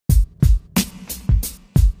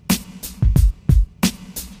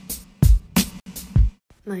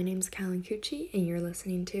My name's Callan Cucci, and you're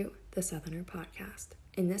listening to the Southerner Podcast.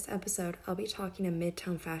 In this episode, I'll be talking to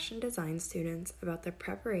Midtown fashion design students about the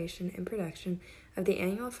preparation and production of the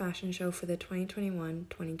annual fashion show for the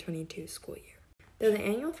 2021-2022 school year. Though the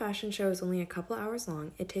annual fashion show is only a couple hours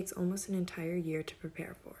long, it takes almost an entire year to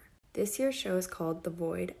prepare for. This year's show is called The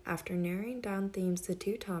Void. After narrowing down themes to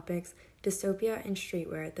two topics, dystopia and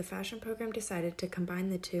streetwear, the fashion program decided to combine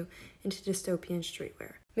the two into dystopian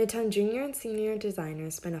streetwear. Midtown junior and senior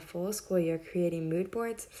designers spent a full school year creating mood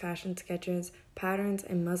boards, fashion sketches, patterns,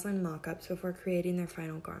 and muslin mock-ups before creating their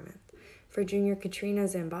final garment. For junior Katrina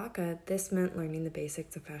Zambaka, this meant learning the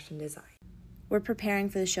basics of fashion design. We're preparing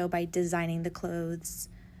for the show by designing the clothes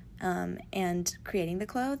and creating the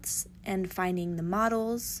clothes and finding the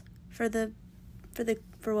models for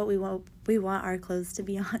what we want our clothes to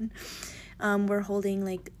be on. We're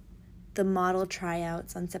holding the model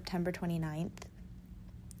tryouts on September 29th.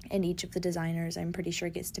 And each of the designers, I'm pretty sure,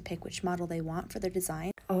 gets to pick which model they want for their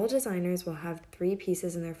design. All designers will have 3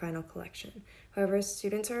 pieces in their final collection. However,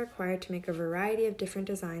 students are required to make a variety of different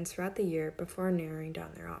designs throughout the year before narrowing down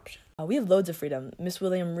their options. We have loads of freedom. Miss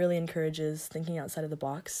William really encourages thinking outside of the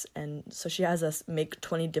box, and so she has us make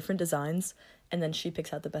 20 different designs, and then she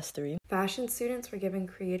picks out the best 3. Fashion students were given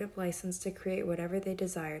creative license to create whatever they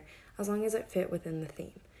desired, as long as it fit within the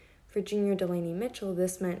theme. For junior Delaney Mitchell,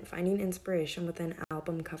 this meant finding inspiration within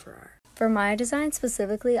album cover art. For my design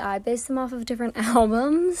specifically, I based them off of different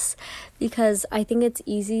albums because I think it's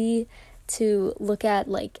easy to look at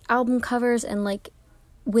album covers and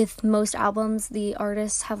with most albums, the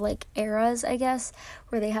artists have eras, I guess,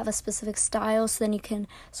 where they have a specific style, so then you can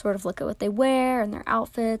sort of look at what they wear and their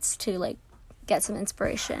outfits to get some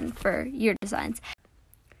inspiration for your designs.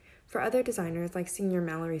 For other designers like senior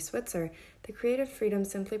Mallory Switzer, the creative freedom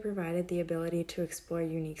simply provided the ability to explore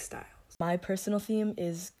unique styles. My personal theme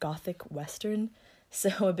is Gothic Western, so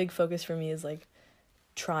a big focus for me is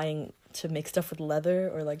trying to make stuff with leather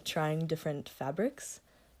or trying different fabrics.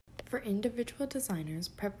 For individual designers,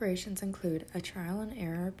 preparations include a trial and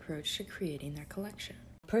error approach to creating their collection.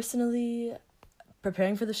 Personally,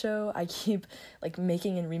 preparing for the show, I keep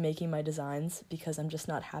making and remaking my designs because I'm just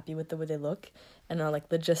not happy with the way they look. And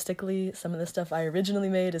logistically, some of the stuff I originally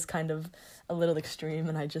made is kind of a little extreme,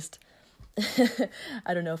 and I just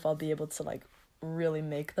I don't know if I'll be able to really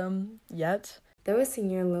make them yet. Though a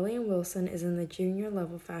senior, Lillian Wilson is in the junior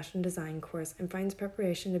level fashion design course and finds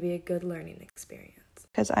preparation to be a good learning experience.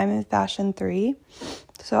 Because I'm in fashion 3,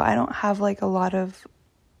 so I don't have a lot of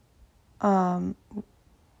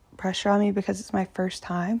pressure on me because it's my first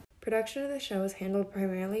time. Production of the show is handled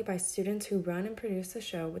primarily by students who run and produce the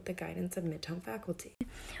show with the guidance of Midtown faculty.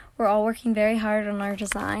 We're all working very hard on our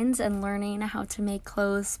designs and learning how to make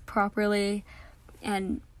clothes properly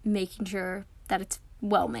and making sure that it's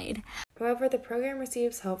well made. However, the program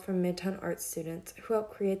receives help from Midtown art students who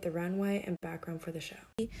help create the runway and background for the show.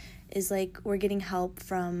 Is we're getting help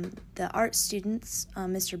from the art students,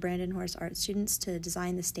 Mr. Brandon Horse art students, to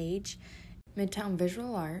design the stage. Midtown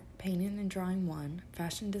Visual Art, Painting and Drawing 1,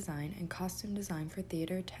 Fashion Design, and Costume Design for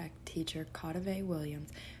Theater Tech teacher Caudive Williams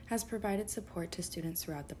has provided support to students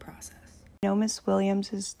throughout the process. Miss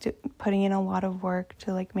Williams is putting in a lot of work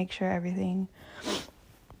to make sure everything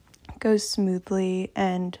goes smoothly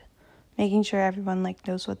and making sure everyone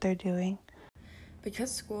knows what they're doing.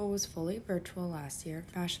 Because school was fully virtual last year,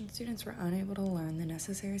 fashion students were unable to learn the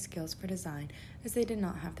necessary skills for design as they did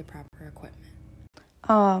not have the proper equipment.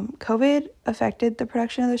 COVID affected the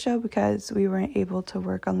production of the show because we weren't able to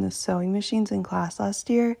work on the sewing machines in class last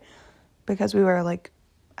year because we were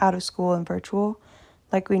out of school and virtual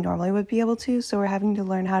we normally would be able to. So we're having to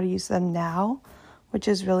learn how to use them now, which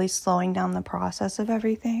is really slowing down the process of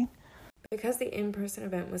everything. Because the in-person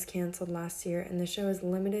event was canceled last year and the show is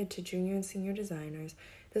limited to junior and senior designers,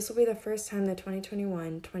 this will be the first time the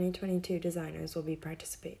 2021-2022 designers will be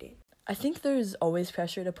participating. I think there's always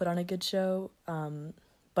pressure to put on a good show,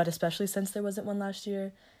 but especially since there wasn't one last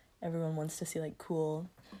year, everyone wants to see cool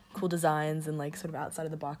designs and sort of outside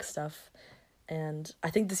of the box stuff. And I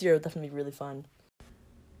think this year will definitely be really fun.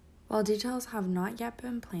 While details have not yet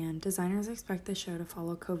been planned, designers expect the show to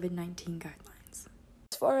follow COVID-19 guidelines.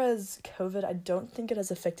 As far as COVID, I don't think it has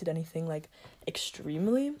affected anything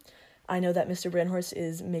extremely. I know that Mr. Brandhorst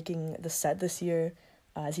is making the set this year,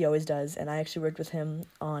 as he always does, and I actually worked with him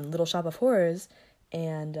on Little Shop of Horrors,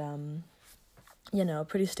 and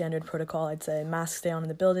pretty standard protocol, I'd say. Masks stay on in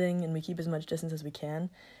the building, and we keep as much distance as we can,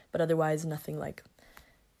 but otherwise nothing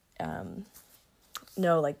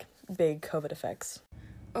no big COVID effects.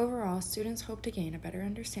 Overall, students hope to gain a better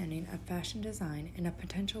understanding of fashion design and a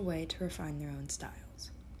potential way to refine their own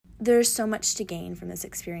styles. there's so much to gain from this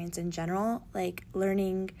experience in general, like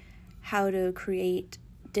learning how to create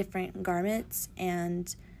different garments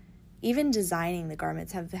and even designing the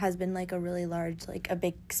garments has been like a really large, like a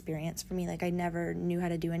big experience for me. Like I never knew how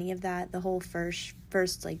to do any of that. The whole first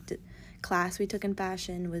class we took in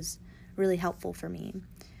fashion was really helpful for me.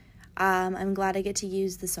 I'm glad I get to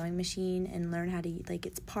use the sewing machine and learn how to like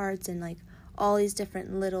its parts and like all these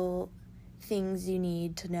different little things you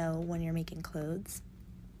need to know when you're making clothes.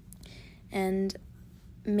 And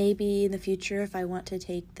maybe in the future, if I want to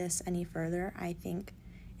take this any further, I think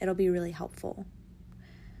it'll be really helpful.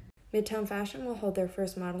 Midtown Fashion will hold their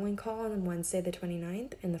first modeling call on Wednesday the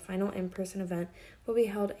 29th, and the final in-person event will be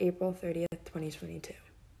held April 30th, 2022.